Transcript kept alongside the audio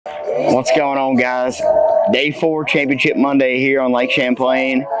What's going on, guys? Day 4, Championship Monday here on Lake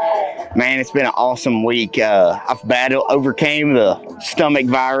Champlain. Man, it's been an awesome week. I've overcame the stomach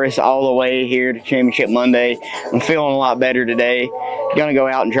virus all the way here to Championship Monday. I'm feeling a lot better today. Gonna go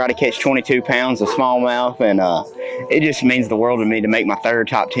out and try to catch 22 pounds of smallmouth, and it just means the world to me to make my 3rd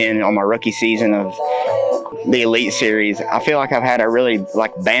top 10 on my rookie season of the Elite Series. I feel like I've had a really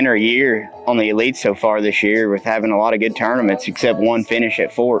banner year on the Elite so far this year, with having a lot of good tournaments except one finish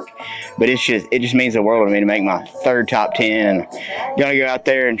at Fork. But it just means the world to me to make my 3rd top 10. I'm gonna go out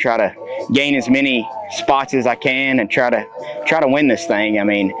there and try to gain as many spots as I can and try to win this thing. I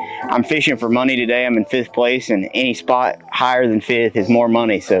mean, I'm fishing for money today. I'm in 5th place, and any spot higher than 5th is more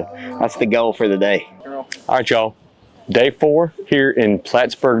money. So that's the goal for the day. All right, y'all. Day 4 here in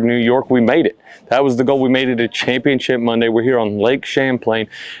Plattsburgh, New York. We made it. That was the goal. We made it to Championship Monday. We're here on Lake Champlain,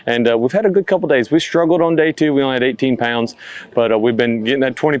 and we've had a good couple days. We struggled on day 2. We only had 18 pounds, but we've been getting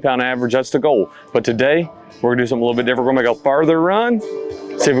that 20-pound average. That's the goal. But today, we're gonna do something a little bit different. We're gonna make a farther run,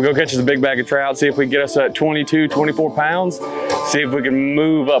 see if we go catch us a big bag of trout, see if we can get us at 22, 24 pounds, see if we can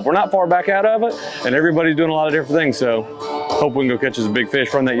move up. We're not far back out of it, and everybody's doing a lot of different things, so hope we can go catch us a big fish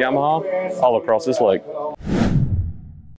from that Yamaha all across this lake.